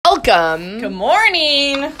welcome. Good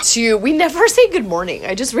morning. We never say good morning.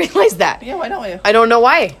 I just realized that. Yeah, why don't we? I don't know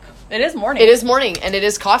why. It is morning. It is morning, and it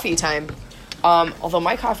is coffee time. Although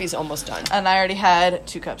my coffee's almost done. And I already had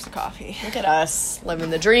 2 cups of coffee. Look at us, living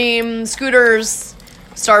the dream. Scooters,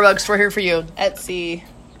 Starbucks, we're here for you. Etsy,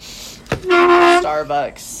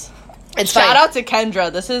 Starbucks. It's Shout fine. out to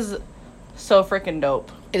Kendra. This is so freaking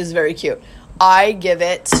dope. It is very cute. I give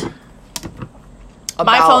it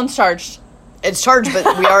My phone's charged. It's charged,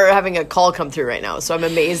 but we are having a call come through right now, so I'm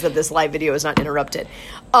amazed that this live video is not interrupted.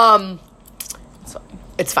 It's fine.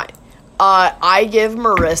 It's fine. I give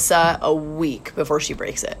Marissa a week before she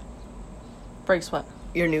breaks it. Breaks what?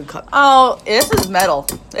 Your new cup. Oh, this is metal.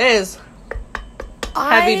 It is.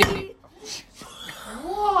 Heavy duty.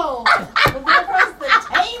 Whoa! There was the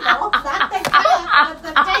table, not the cup, but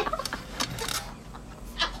the table.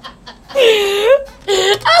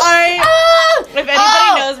 If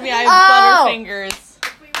anybody knows me, I have butterfingers.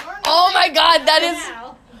 Oh my God, that is...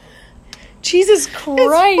 Now. Jesus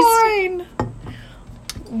Christ.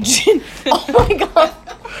 It's fine. Oh my God.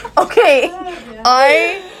 Okay.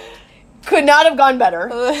 I could not have gone better.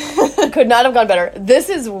 Could not have gone better. This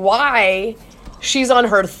is why she's on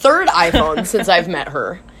her 3rd iPhone since I've met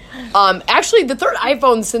her. Actually, the 3rd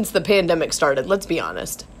iPhone since the pandemic started, let's be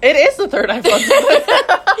honest. It is the 3rd iPhone.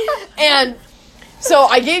 And so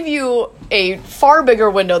I gave you a far bigger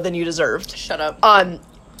window than you deserved. Shut up.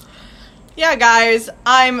 Yeah, guys,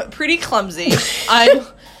 I'm pretty clumsy. I'm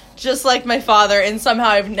just like my father, and somehow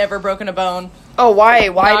I've never broken a bone. Oh, why?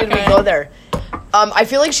 Why Not did we good. go there? I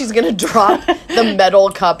feel like she's going to drop the metal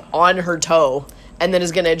cup on her toe and then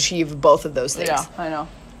is going to achieve both of those things. Yeah, I know.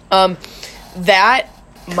 That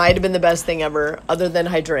might have been the best thing ever, other than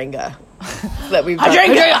Hydrangea that we've done.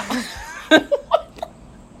 Hydrangea!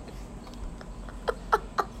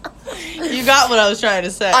 You got what I was trying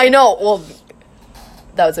to say. I know. Well,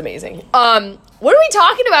 that was amazing. What are we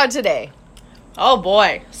talking about today? Oh,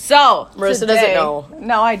 boy. So, Marissa today- doesn't know.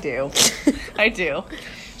 No, I do. I do.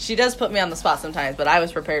 She does put me on the spot sometimes, but I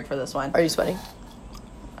was prepared for this one. Are you sweating?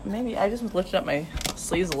 Maybe I just lifted up my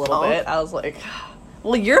sleeves a little Oh. bit. I was like,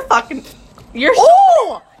 well, you're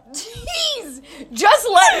Oh! Jeez! Just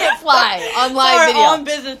letting it fly on live Sorry, video. on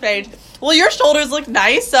business page. Well, your shoulders look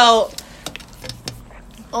nice, so...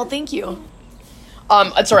 Oh, thank you.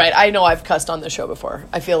 It's all right. I know I've cussed on the show before.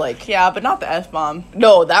 I feel like... Yeah, but not the F-bomb.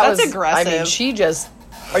 No, That's was... aggressive. I mean, she just...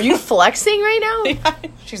 Are you flexing right now? Yeah.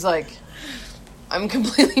 She's like... I'm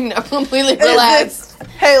completely relaxed.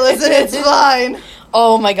 Hey, listen, it's fine.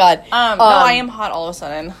 Oh, my God. No, I am hot all of a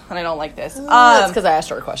sudden, and I don't like this. That's because I asked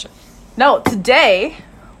her a question. No, today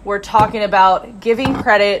we're talking about giving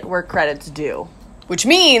credit where credit's due. Which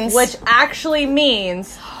means... Which actually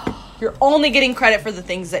means you're only getting credit for the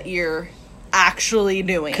things that you're actually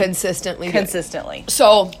doing. Consistently.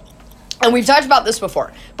 So, and we've talked about this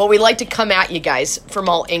before, but we like to come at you guys from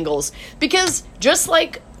all angles. Because just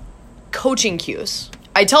like coaching cues,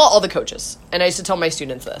 I tell all the coaches, and I used to tell my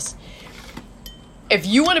students this. If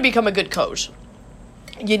you want to become a good coach,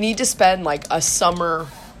 you need to spend like a summer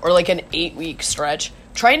or like an 8-week stretch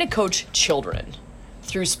trying to coach children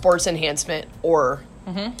through sports enhancement or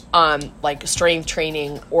like strength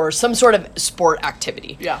training or some sort of sport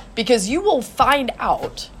activity. Yeah. Because you will find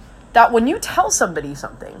out that when you tell somebody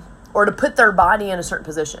something or to put their body in a certain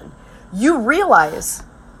position, you realize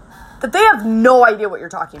that they have no idea what you're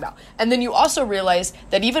talking about. And then you also realize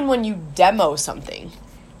that even when you demo something,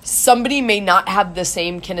 somebody may not have the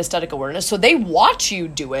same kinesthetic awareness, so they watch you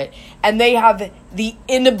do it, and they have the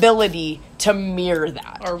inability to mirror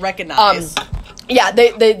that. Or recognize. Yeah,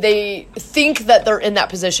 they think that they're in that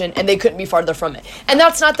position, and they couldn't be farther from it. And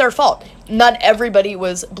that's not their fault. Not everybody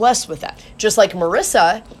was blessed with that. Just like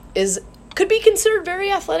Marissa could be considered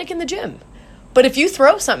very athletic in the gym. But if you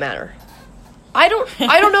throw something at her, I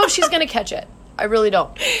don't know if she's going to catch it. I really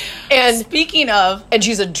don't. And Speaking of, and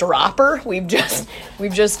she's a dropper. We've just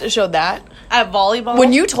showed that. at volleyball...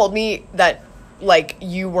 When you told me that like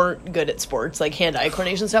you weren't good at sports, like hand-eye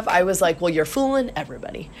coordination stuff, I was like, well, you're fooling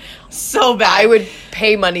everybody. So bad. I would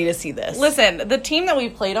pay money to see this. Listen, the team that we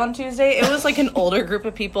played on Tuesday, it was like an older group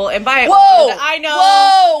of people, and by Whoa! old, I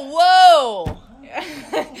know... Whoa!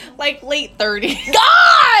 like late 30s. God,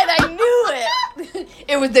 I knew it.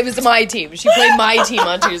 It was my team. She played my team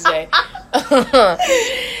on Tuesday.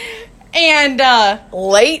 And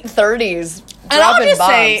Late 30s. and I'll dropping just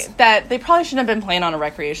bombs. say that they probably shouldn't have been playing on a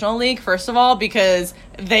recreational league, first of all, because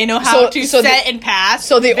they know how to set and pass.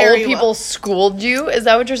 So the very old people well. schooled you? Is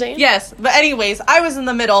that what you're saying? Yes, but anyways, I was in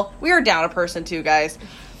the middle. We were down a person too, guys.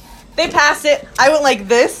 They passed it. I went like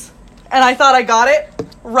this, and I thought I got it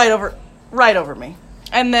right over me.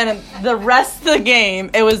 And then the rest of the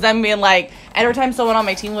game, it was them being like, every time someone on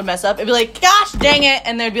my team would mess up, it'd be like, gosh dang it.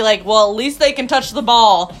 And they'd be like, well, at least they can touch the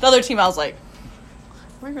ball. The other team, I was like,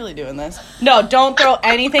 are we really doing this? No, don't throw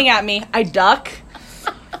anything at me. I duck.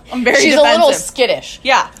 I'm very She's defensive. a little skittish.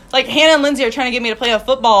 Yeah. Like, Hannah and Lindsay are trying to get me to play a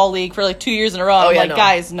football league for like 2 years in a row. I'm like, no.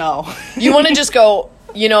 guys, no. You want to just go,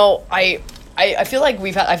 you know, I feel like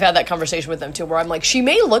I've had that conversation with them too, where I'm like, she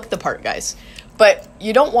may look the part, guys, but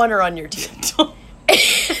you don't want her on your team.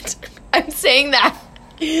 And I'm saying that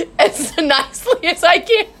as nicely as I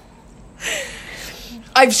can.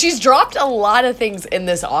 She's dropped a lot of things in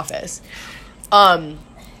this office. And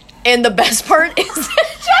the best part is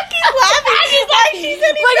Jackie's laughing. She's like, she's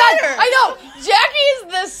any better. I know. Jackie is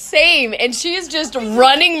the same, and she is just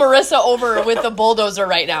running Marissa over with the bulldozer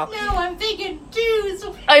right now. No, I'm thinking twos.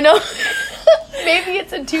 I know. Maybe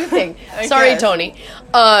it's a two thing. I Sorry, guess. Tony.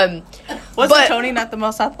 Wasn't Tony not the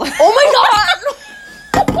most athletic? Oh my god!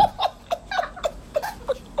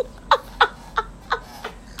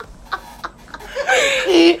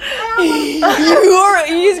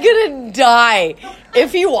 He's gonna die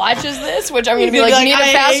if he watches this, which I'm gonna be like, you need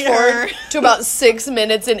to fast forward to about 6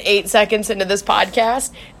 minutes and 8 seconds into this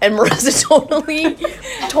podcast, and Marissa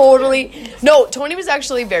totally no, Tony was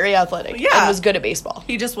actually very athletic and was good at baseball.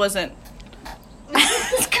 He just wasn't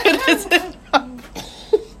as good as it.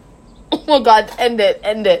 Oh god, end it.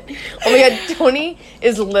 Oh my god, Tony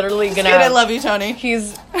is literally gonna I love you, Tony.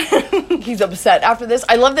 He's upset after this.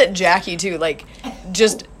 I love that Jackie too, like,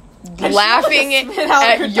 just laughing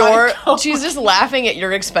at your she's just laughing at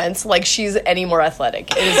your expense like she's any more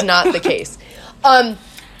athletic. It is not the case. Oh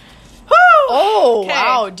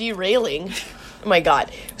wow, derailing. Oh my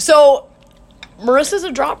god. So Marissa's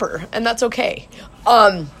a dropper, and that's okay.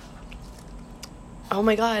 Oh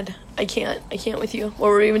my god, I can't with you. What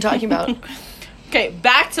were we even talking about? Okay,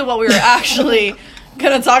 back to what we were actually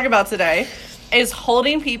gonna talk about today is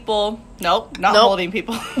holding people. Nope, not holding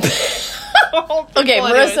people. Okay,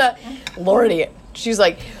 Marissa, Lordy, she's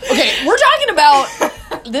like, okay, we're talking about,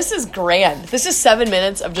 this is grand. This is 7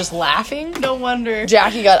 minutes of just laughing. No wonder.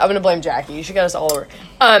 I'm going to blame Jackie. She got us all over.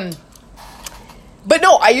 But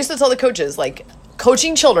no, I used to tell the coaches, like,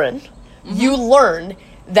 coaching children, you learn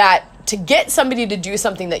that to get somebody to do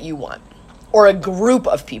something that you want, or a group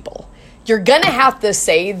of people, you're going to have to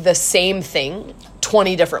say the same thing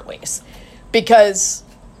 20 different ways. Because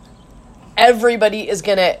everybody is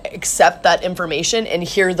going to accept that information and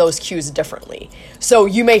hear those cues differently. So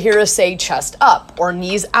you may hear us say chest up or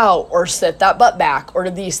knees out or sit that butt back or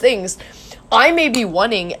these things. I may be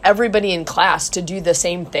wanting everybody in class to do the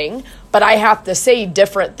same thing, but I have to say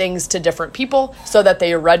different things to different people so that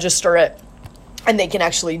they register it and they can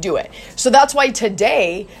actually do it. So that's why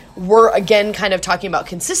today we're again kind of talking about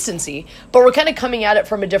consistency, but we're kind of coming at it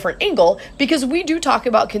from a different angle because we do talk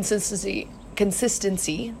about consistency,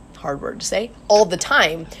 hard word to say, all the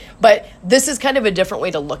time, but this is kind of a different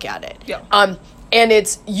way to look at it. Yeah. And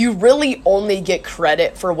it's, you really only get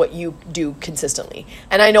credit for what you do consistently.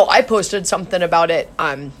 And I know I posted something about it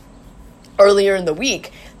earlier in the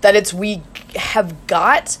week, that it's, we have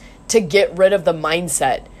got to get rid of the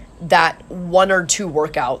mindset that 1 or 2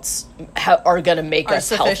 workouts are going to make us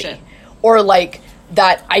sufficient. healthy. Or like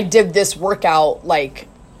that I did this workout, like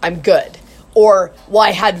I'm good. Or, well,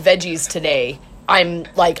 I had veggies today, I'm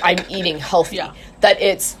eating healthy. Yeah. That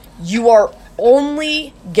it's, you are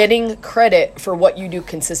only getting credit for what you do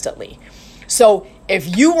consistently. So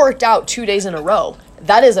if you worked out 2 days in a row,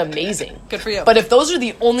 that is amazing. Good for you. But if those are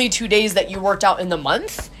the only 2 days that you worked out in the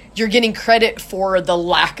month, you're getting credit for the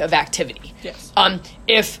lack of activity. Yes.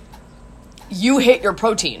 If you hit your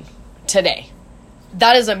protein today,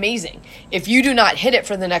 that is amazing. If you do not hit it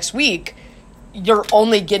for the next week, you're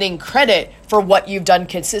only getting credit for what you've done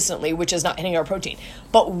consistently, which is not hitting our protein.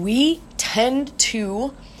 But we tend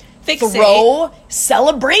to throw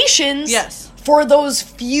celebrations for those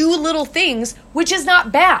few little things, which is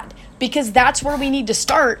not bad, because that's where we need to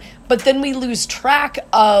start. But then we lose track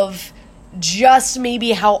of just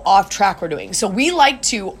maybe how off track we're doing. So we like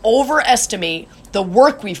to overestimate the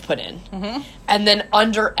work we've put in and then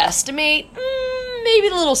underestimate maybe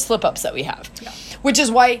the little slip-ups that we have. Yeah. Which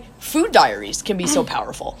is why food diaries can be so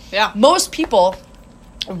powerful. Yeah. Most people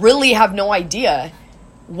really have no idea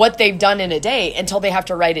what they've done in a day until they have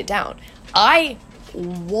to write it down. I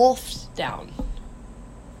wolfed down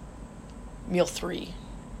meal 3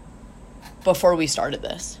 before we started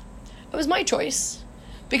this. It was my choice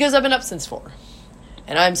because I've been up since 4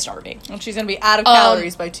 and I'm starving. And she's going to be out of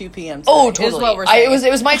calories by 2 p.m. today, Oh, totally. Is what we're saying.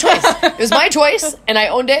 It was my choice. It was my choice and I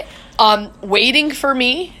owned it. Waiting for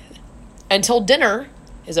me until dinner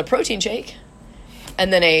is a protein shake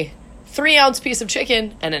and then a 3-ounce piece of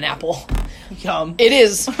chicken, and an apple. Yum. It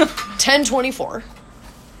is 10:24,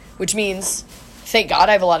 which means, thank God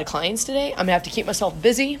I have a lot of clients today. I'm going to have to keep myself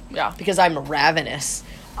busy because I'm ravenous.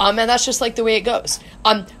 And that's just like the way it goes.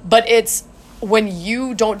 But it's when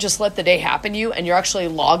you don't just let the day happen to you and you're actually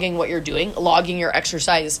logging what you're doing, logging your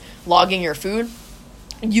exercise, logging your food,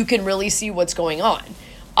 you can really see what's going on.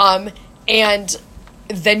 And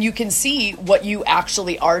then you can see what you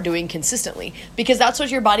actually are doing consistently, because that's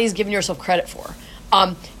what your body is giving yourself credit for.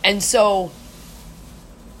 And so,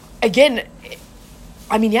 again,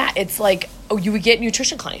 I mean, yeah, it's like, oh, you would get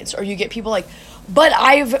nutrition clients, or you get people like, but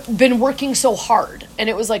I've been working so hard. And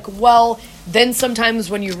it was like, well, then sometimes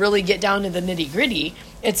when you really get down to the nitty gritty,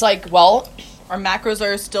 it's like, well, our macros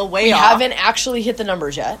are still way we off. haven't actually hit the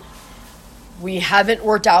numbers yet. We haven't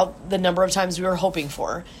worked out the number of times we were hoping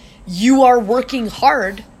for. You are working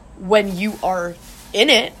hard when you are in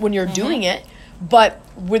it, when you're doing it, but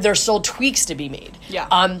there's still tweaks to be made.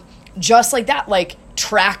 Yeah. Just like that, like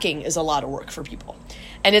tracking is a lot of work for people.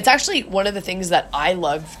 And it's actually one of the things that I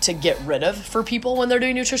love to get rid of for people when they're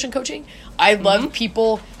doing nutrition coaching. I love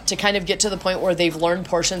people to kind of get to the point where they've learned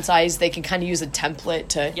portion size. They can kind of use a template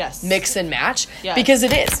to mix and match. Yes. Because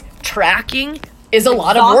it is. Tracking is a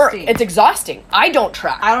lot of work. It's exhausting. I don't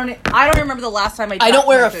track. I don't remember the last time I tracked. I don't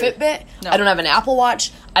wear a food. Fitbit. No. I don't have an Apple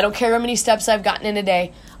Watch. I don't care how many steps I've gotten in a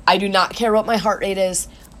day. I do not care what my heart rate is.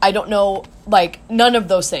 I don't know, like, none of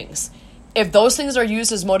those things. If those things are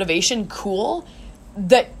used as motivation, cool.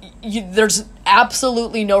 There's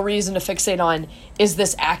absolutely no reason to fixate on, is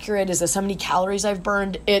this accurate? Is this how many calories I've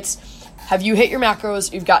burned? It's, have you hit your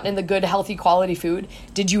macros? You've gotten in the good, healthy, quality food.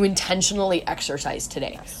 Did you intentionally exercise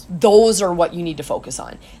today? Yes. Those are what you need to focus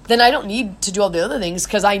on. Then I don't need to do all the other things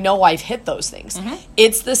because I know I've hit those things.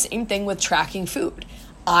 It's the same thing with tracking food.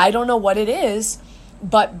 I don't know what it is,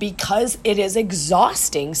 but because it is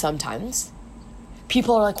exhausting sometimes,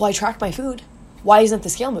 people are like, well, I track my food. Why isn't the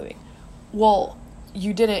scale moving? Well,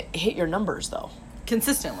 you didn't hit your numbers, though.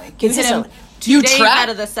 Consistently. You days track out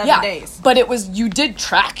of the 7 days. But it was, you did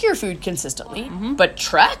track your food consistently, but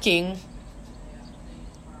tracking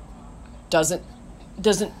doesn't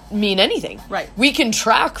mean anything. Right. We can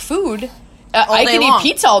track food. I can eat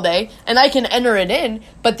pizza all day, and I can enter it in,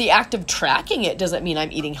 but the act of tracking it doesn't mean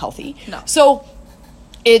I'm eating healthy. No. So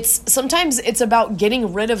sometimes it's about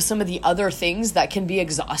getting rid of some of the other things that can be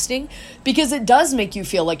exhausting, because it does make you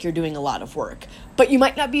feel like you're doing a lot of work, but you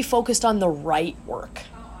might not be focused on the right work.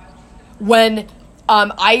 When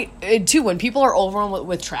when people are overwhelmed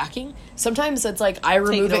with tracking, sometimes it's like I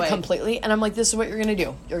remove it completely, and I'm like, this is what you're going to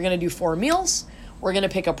do. You're going to do 4 meals. We're going to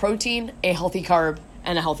pick a protein, a healthy carb,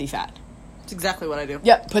 and a healthy fat. That's exactly what I do.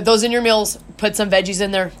 Yep, put those in your meals. Put some veggies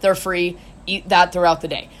in there. They're free. Eat that throughout the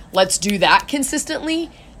day. Let's do that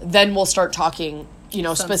consistently. Then we'll start talking,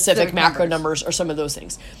 specific macro numbers or some of those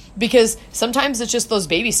things. Because sometimes it's just those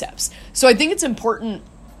baby steps. So I think it's important,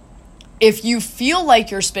 if you feel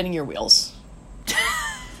like you're spinning your wheels,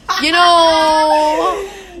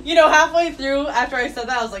 halfway through after I said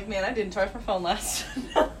that, I was like, man, I didn't charge my phone last.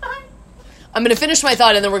 I'm going to finish my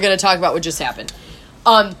thought, and then we're going to talk about what just happened.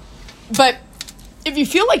 But if you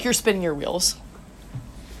feel like you're spinning your wheels,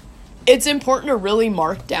 it's important to really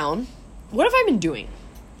mark down, what have I been doing?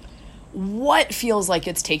 What feels like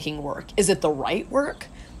it's taking work? Is it the right work?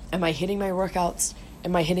 Am I hitting my workouts?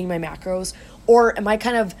 Am I hitting my macros? Or am I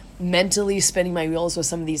kind of mentally spinning my wheels with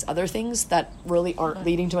some of these other things that really aren't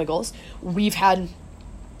leading to my goals? We've had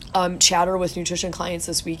chatter with nutrition clients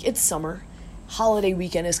this week. It's summer. Holiday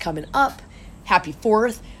weekend is coming up. Happy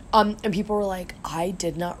 4th. And people were like, I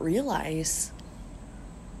did not realize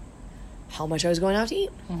how much I was going out to eat.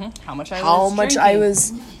 How much I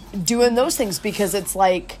was doing those things, because it's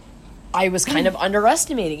like I was kind of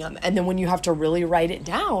underestimating them. And then when you have to really write it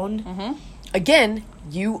down, again,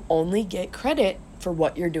 you only get credit for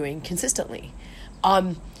what you're doing consistently.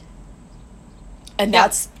 And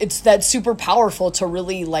that's super powerful to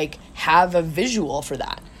really have a visual for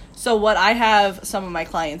that. So what I have some of my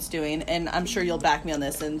clients doing, and I'm sure you'll back me on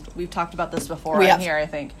this, and we've talked about this before here, I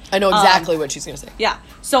think. I know exactly what she's going to say. Yeah.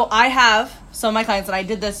 So I have some of my clients, and I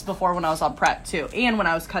did this before when I was on prep too, and when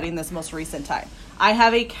I was cutting this most recent time. I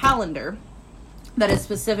have a calendar that is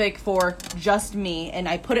specific for just me, and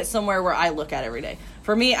I put it somewhere where I look at every day.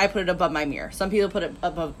 For me, I put it above my mirror. Some people put it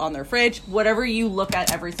above on their fridge. Whatever you look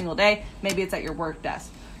at every single day, maybe it's at your work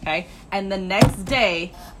desk. Okay. And the next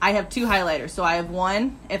day I have 2 highlighters. So I have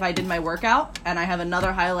one if I did my workout, and I have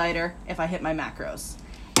another highlighter if I hit my macros.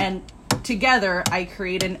 And together I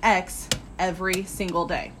create an X every single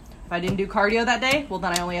day. If I didn't do cardio that day, well,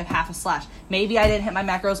 then I only have half a slash. Maybe I didn't hit my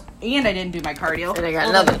macros and I didn't do my cardio. And I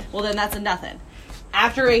got nothing. Well, then that's a nothing.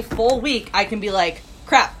 after a full week, I can be like,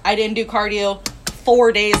 crap, I didn't do cardio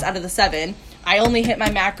 4 days out of the 7. I only hit my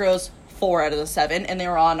macros 4 out of the 7, and they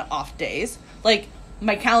were on off days. Like,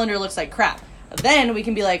 my calendar looks like crap. Then we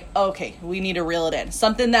can be like, okay, we need to reel it in.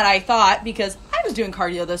 Something that I thought, because I was doing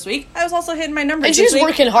cardio this week, I was also hitting my numbers. And she was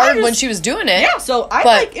working hard when she was doing it. Yeah, so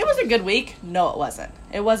it was a good week. No, it wasn't.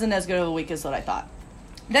 It wasn't as good of a week as what I thought.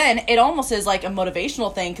 Then it almost is like a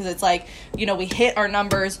motivational thing, because it's like, you know, we hit our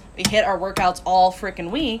numbers, we hit our workouts all freaking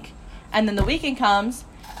week, and then the weekend comes,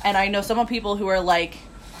 and I know some people who are like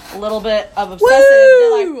a little bit of obsessive.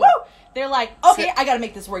 They're like, woo! They're like, okay, I got to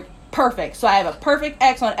make this work perfect. So I have a perfect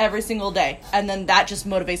X on every single day. And then that just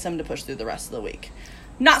motivates them to push through the rest of the week.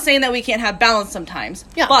 Not saying that we can't have balance sometimes.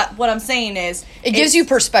 Yeah. But what I'm saying is... It gives you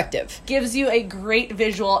perspective. Gives you a great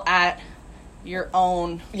visual at your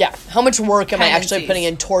own... Yeah. How much work am I actually tendencies. putting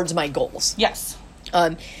in towards my goals? Yes.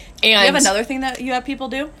 And you have another thing that you have people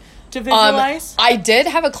do to visualize? I did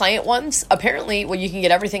have a client once. Apparently, well, you can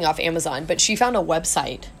get everything off Amazon, but she found a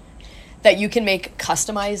website that you can make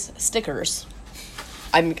customized stickers.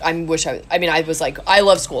 I was like, I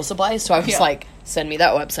love school supplies, so I was like, send me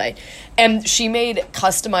that website. And she made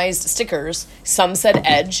customized stickers. Some said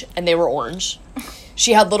Edge, and they were orange.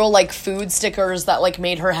 She had little, like, food stickers that, like,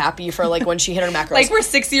 made her happy for, like, when she hit her macros. Like, we're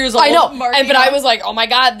 6 years old. I know. But I was like, oh, my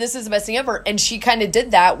God, this is the best thing ever. And she kind of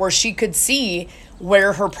did that where she could see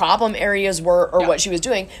where her problem areas were or what she was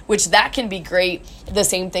doing, which that can be great. The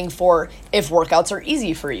same thing for if workouts are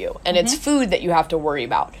easy for you and it's food that you have to worry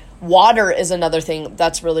about. Water is another thing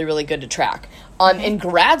that's really, really good to track. In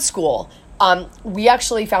grad school, we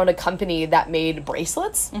actually found a company that made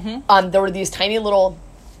bracelets. There were these tiny little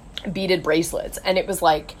beaded bracelets, and it was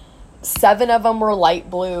like 7 of them were light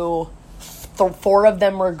blue, 4 of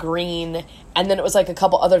them were green, and then it was like a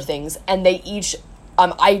couple other things, and they each...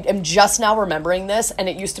 I am just now remembering this, and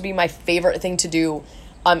it used to be my favorite thing to do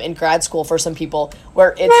in grad school for some people,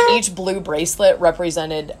 where it's each blue bracelet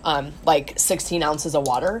represented like 16 ounces of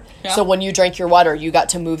water. Yeah. So when you drank your water, you got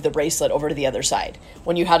to move the bracelet over to the other side.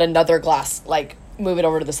 When you had another glass, like, move it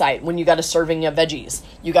over to the side. When you got a serving of veggies,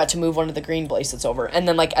 you got to move one of the green bracelets over. And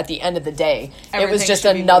then, like, at the end of the day, it was just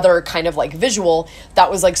another kind of, like, visual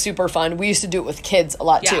that was, like, super fun. We used to do it with kids a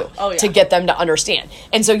lot, too, to get them to understand.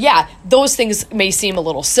 And so, yeah, those things may seem a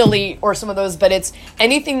little silly, or some of those, but it's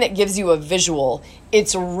anything that gives you a visual,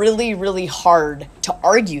 it's really, really hard to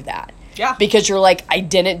argue that. Yeah. Because you're like, I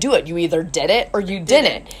didn't do it. You either did it or you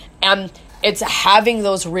didn't. And it's having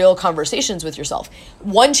those real conversations with yourself.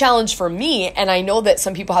 One challenge for me, and I know that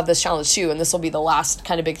some people have this challenge too, and this will be the last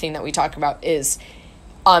kind of big thing that we talk about, is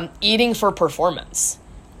eating for performance.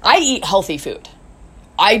 I eat healthy food.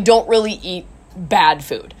 I don't really eat bad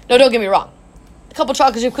food. No, don't get me wrong. A couple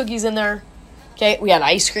chocolate chip cookies in there. Okay, we had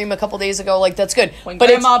ice cream a couple days ago. Like, that's good. When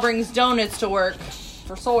Grandma brings donuts to work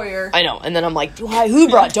for Sawyer. I know. And then I'm like, who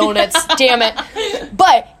brought donuts? Damn it.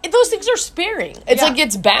 But those things are sparing. It's like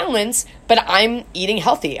it's balanced, but I'm eating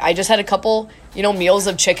healthy. I just had a couple, meals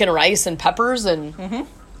of chicken, rice, and peppers, and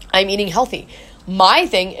I'm eating healthy. My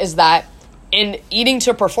thing is that in eating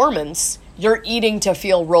to performance, you're eating to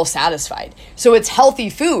feel real satisfied. So it's healthy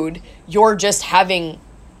food. You're just having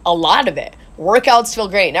a lot of it. Workouts feel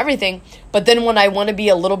great and everything, but then when I want to be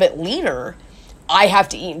a little bit leaner, I have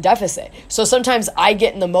to eat in deficit. So sometimes I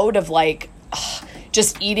get in the mode of like,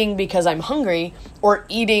 just eating because I'm hungry or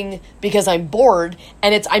eating because I'm bored,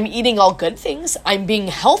 and I'm eating all good things. I'm being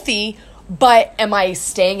healthy, but am I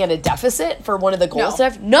staying at a deficit for one of the goals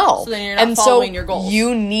that I've? No. So then you're not following your goals.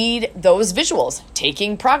 You need those visuals,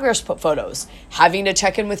 taking progress photos, having to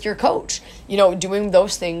check in with your coach, doing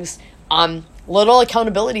those things, little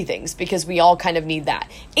accountability things, because we all kind of need that.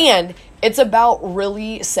 And it's about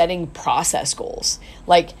really setting process goals,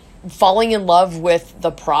 like falling in love with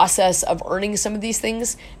the process of earning some of these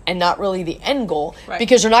things and not really the end goal,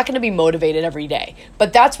 because you're not going to be motivated every day.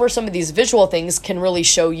 But that's where some of these visual things can really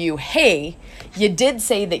show you, hey, you did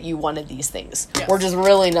say that you wanted these things. Yes. We're just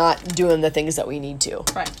really not doing the things that we need to.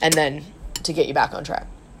 Right. And then to get you back on track.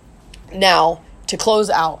 Now, to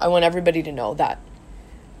close out, I want everybody to know that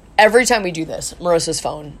every time we do this, Marissa's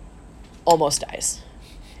phone almost dies.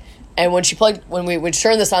 And when she turned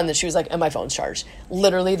this on, that she was like, and my phone's charged.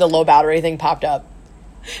 Literally, the low battery thing popped up.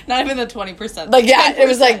 Not even the 20%. Like, yeah, 10%. It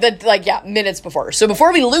was like, minutes before. So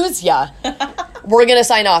before we lose ya, we're going to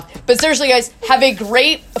sign off. But seriously, guys, have a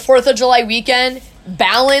great 4th of July weekend.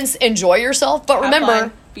 Balance, enjoy yourself. But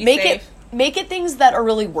remember, make it things that are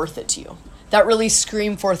really worth it to you. That really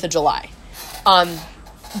scream 4th of July.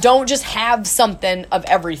 Don't just have something of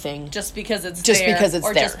everything. Just because it's there.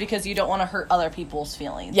 Or just because you don't want to hurt other people's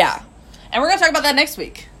feelings. Yeah. And we're going to talk about that next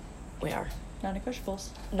week. We are. Non-negotiables.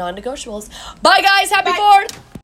 Non-negotiables. Bye, guys. Happy Bye. 4th.